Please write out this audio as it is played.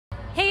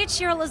it's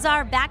Cheryl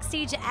Lazar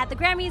backstage at the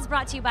Grammys,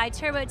 brought to you by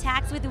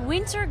TurboTax with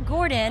Wynter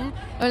Gordon,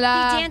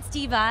 Hola. the dance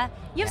diva.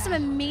 You have some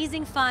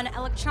amazing, fun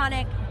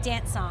electronic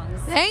dance songs.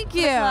 Thank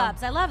you. For the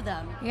clubs. I love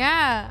them.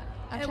 Yeah,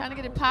 I'm trying to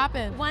get it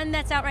popping. One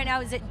that's out right now,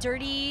 is it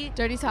Dirty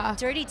Talk.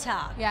 Dirty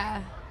Talk.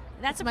 Yeah.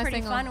 That's a my pretty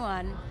single. fun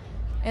one.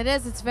 It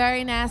is. It's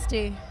very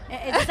nasty.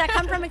 Does that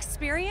come from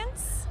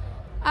experience?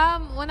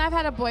 When I've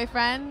had a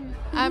boyfriend,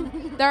 I'm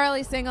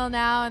thoroughly single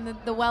now, and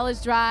the well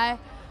is dry.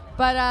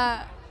 But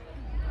I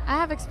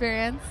have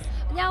experience.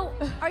 Now,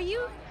 are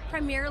you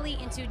primarily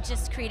into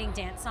just creating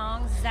dance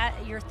songs? Is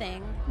that your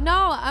thing? No,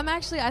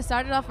 I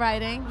started off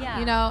writing. Yeah.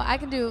 You know, I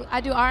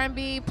do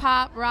R&B,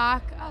 pop,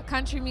 rock,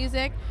 country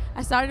music.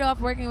 I started off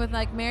working with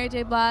like Mary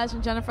J. Blige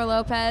and Jennifer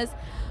Lopez.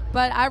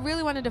 But I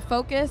really wanted to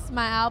focus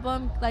my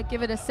album, like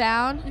give it a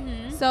sound.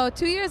 Mm-hmm. So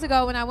 2 years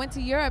ago when I went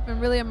to Europe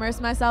and really immersed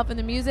myself in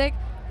the music,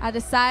 I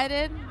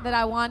decided that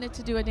I wanted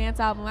to do a dance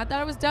album. I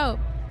thought it was dope.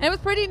 And it was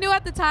pretty new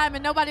at the time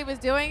and nobody was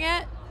doing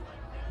it.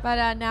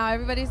 But now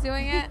everybody's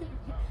doing it.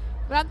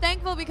 But I'm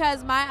thankful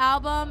because my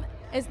album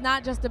is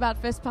not just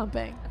about fist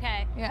pumping.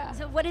 Okay. Yeah.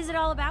 So what is it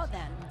all about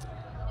then?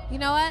 You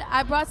know what?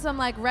 I brought some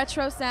like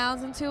retro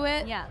sounds into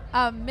it.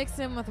 Yeah. Mixed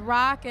in with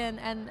rock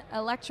and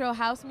electro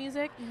house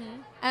music.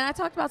 Mm-hmm. And I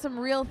talked about some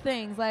real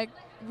things, like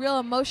real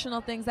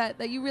emotional things that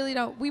we really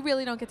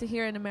don't get to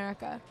hear in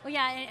America. Well,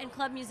 yeah, and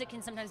club music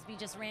can sometimes be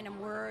just random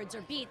words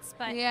or beats,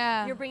 but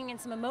Yeah. you're bringing in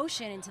some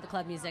emotion into the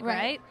club music, Right.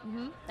 right?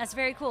 Mm-hmm. That's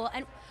very cool.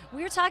 And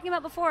we were talking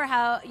about before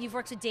how you've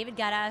worked with David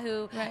Guetta,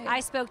 who Right.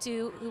 I spoke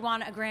to, who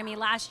won a Grammy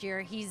last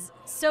year. He's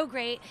so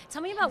great.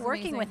 Tell me about He's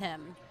working amazing. with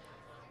him.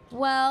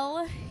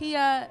 Well,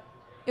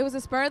 it was a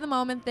spur of the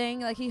moment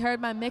thing. Like he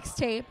heard my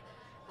mixtape.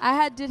 I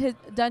had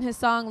done his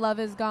song "Love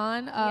Is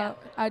Gone." Yeah.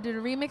 I did a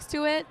remix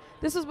to it.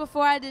 This was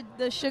before I did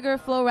the Sugar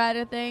Flow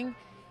Rider thing.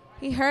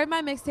 He heard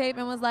my mixtape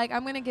and was like,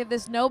 "I'm gonna give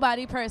this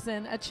nobody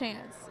person a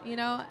chance," you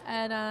know.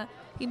 And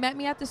he met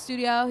me at the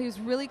studio. He was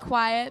really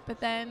quiet, but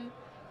then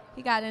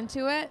he got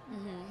into it.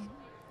 Mm-hmm.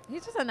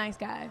 He's just a nice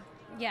guy.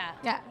 Yeah.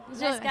 Yeah, he's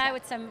a Nice really guy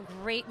with some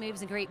great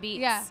moves and great beats.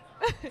 Yeah.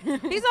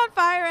 He's on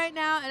fire right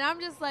now, and I'm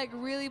just like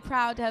really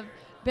proud to have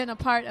been a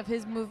part of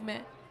his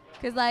movement,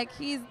 because like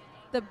he's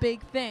the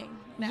big thing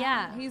now.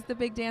 Yeah. He's the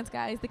big dance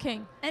guy. He's the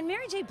king. And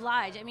Mary J.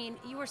 Blige, I mean,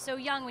 you were so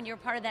young when you were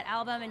part of that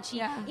album, and she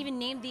Yeah. even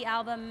named the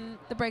album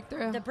The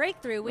breakthrough. The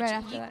Breakthrough, which Right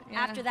after that, yeah.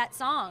 after that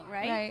song,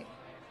 right?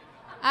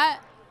 Right.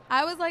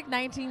 I was like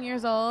 19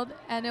 years old,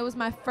 and it was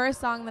my first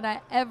song that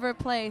I ever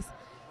placed.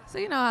 So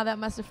you know how that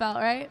must have felt,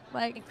 right?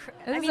 Like it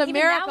was a even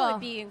miracle. now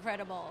would be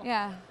incredible.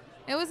 Yeah,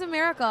 it was a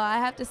miracle, I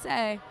have to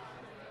say,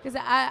 because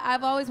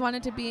I've always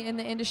wanted to be in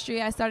the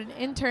industry. I started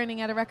interning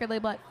at a record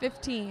label at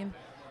 15,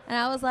 and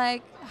I was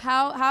like,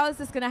 how is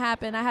this going to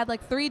happen? I had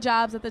like 3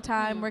 jobs at the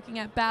time, working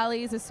at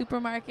Bally's, a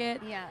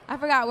supermarket. Yeah. I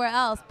forgot where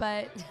else,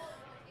 but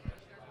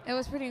it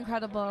was pretty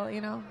incredible,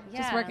 you know,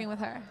 just Yeah. working with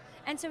her.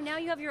 And so now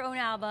you have your own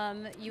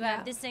album. You Yeah.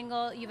 have this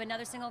single. You have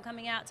another single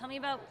coming out. Tell me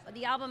about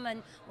the album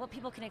and what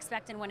people can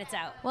expect and when it's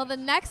out. Well, the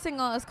next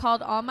single is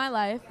called All My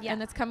Life, Yeah.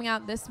 and it's coming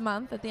out this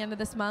month, at the end of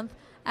this month.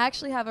 I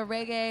actually have a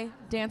reggae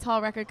dance hall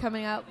record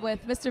coming out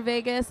with Mr.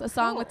 Vegas, a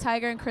song with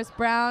Tiger and Chris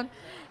Brown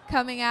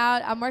coming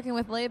out. I'm working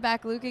with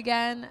Laidback Luke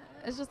again.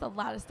 It's just a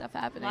lot of stuff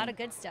happening. A lot of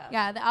good stuff.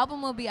 Yeah, the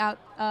album will be out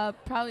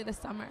probably this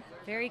summer.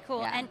 Very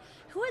cool. Yeah. And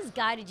who has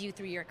guided you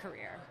through your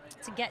career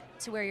to get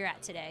to where you're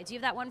at today? Do you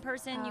have that one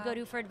person you go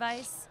to for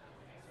advice?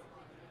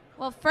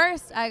 Well,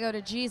 first I go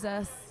to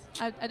Jesus.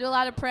 I do a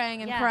lot of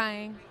praying and Yeah.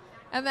 crying.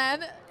 And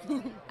then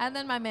and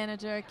then my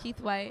manager, Keith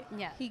White,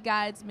 Yeah. he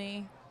guides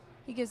me.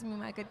 He gives me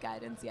my good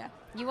guidance, yeah.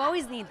 You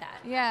always need that.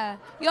 Yeah.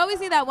 You always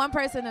need that one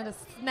person to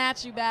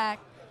snatch you back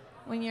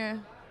when you're,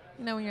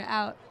 when you're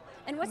out.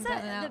 And what's Down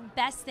and the out.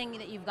 best thing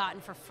that you've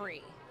gotten for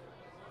free?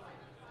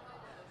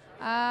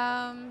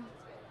 I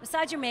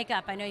Besides your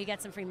makeup, I know you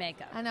get some free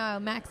makeup. know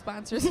Mac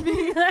sponsors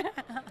me.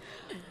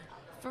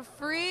 For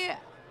free, I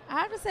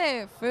have to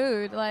say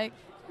food. Like,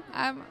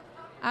 I'm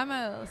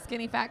a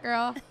skinny fat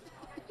girl,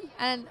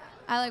 and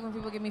I like when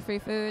people give me free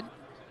food.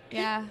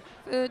 Yeah,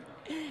 food.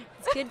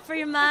 It's good for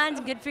your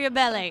mind, good for your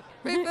belly.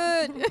 Free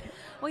food.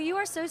 Well, you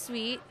are so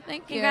sweet.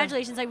 Thank you.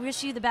 Congratulations. I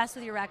wish you the best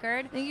with your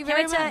record. Thank you Can't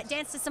very wait much. to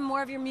dance to some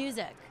more of your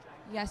music.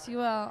 Yes, you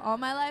will. All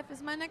My Life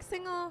is my next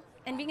single.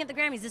 And being at the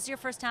Grammys, this is your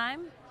first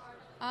time?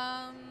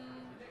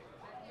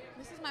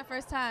 This is my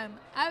first time.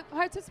 I've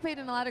participated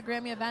in a lot of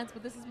Grammy events,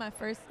 but this is my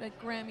first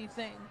Grammy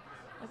thing,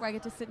 like where I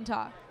get to sit and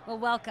talk. Well,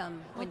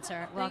 welcome,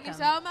 Wynter. Thank Welcome. you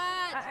so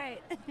much. All right.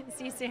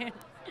 See you soon.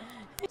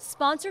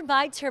 Sponsored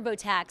by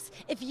TurboTax.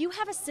 If you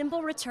have a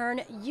simple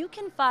return, you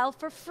can file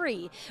for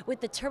free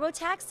with the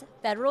TurboTax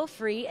Federal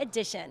Free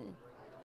Edition.